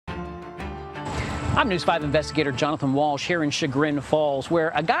I'm News 5 investigator Jonathan Walsh here in Chagrin Falls,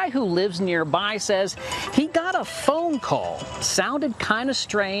 where a guy who lives nearby says he got a phone call. Sounded kind of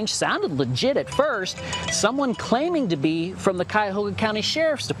strange, sounded legit at first. Someone claiming to be from the Cuyahoga County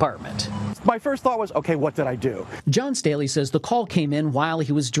Sheriff's Department. My first thought was, okay, what did I do? John Staley says the call came in while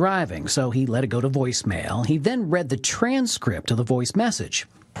he was driving, so he let it go to voicemail. He then read the transcript of the voice message.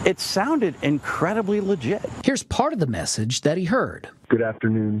 It sounded incredibly legit. Here's part of the message that he heard. Good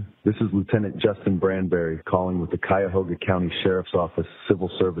afternoon. This is Lieutenant Justin Branberry calling with the Cuyahoga County Sheriff's Office Civil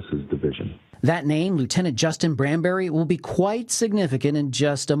Services Division. That name, Lieutenant Justin Branberry, will be quite significant in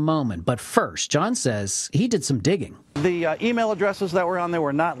just a moment. But first, John says he did some digging. The email addresses that were on there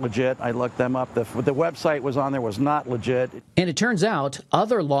were not legit. I looked them up. The website was on there was not legit. And it turns out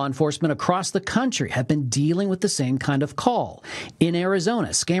other law enforcement across the country have been dealing with the same kind of call. In Arizona,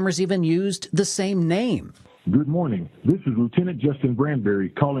 scammers even used the same name. Good morning. This is Lieutenant Justin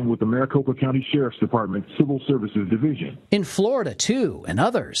Branberry calling with the Maricopa County Sheriff's Department Civil Services Division. In Florida, too, and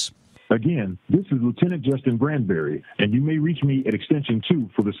others. Again, this is Lieutenant Justin Branberry, and you may reach me at Extension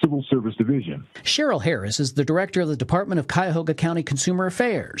 2 for the Civil Service Division. Cheryl Harris is the director of the Department of Cuyahoga County Consumer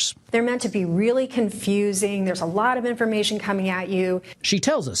Affairs. They're meant to be really confusing. There's a lot of information coming at you. She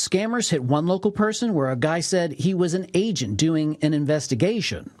tells us scammers hit one local person where a guy said he was an agent doing an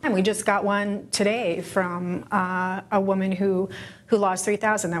investigation. And we just got one today from a woman who lost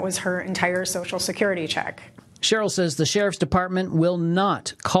 $3,000. That was her entire Social Security check. Cheryl says the Sheriff's Department will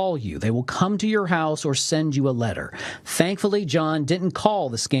not call you. They will come to your house or send you a letter. Thankfully, John didn't call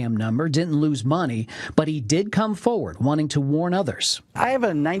the scam number, didn't lose money, but he did come forward wanting to warn others. I have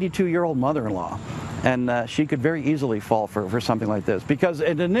a 92-year-old mother-in-law, and she could very easily fall for something like this, because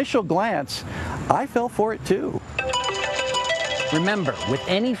at initial glance, I fell for it too. Remember, with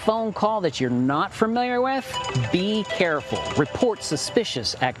any phone call that you're not familiar with, be careful. Report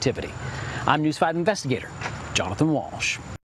suspicious activity. I'm News 5 investigator Jonathan Walsh.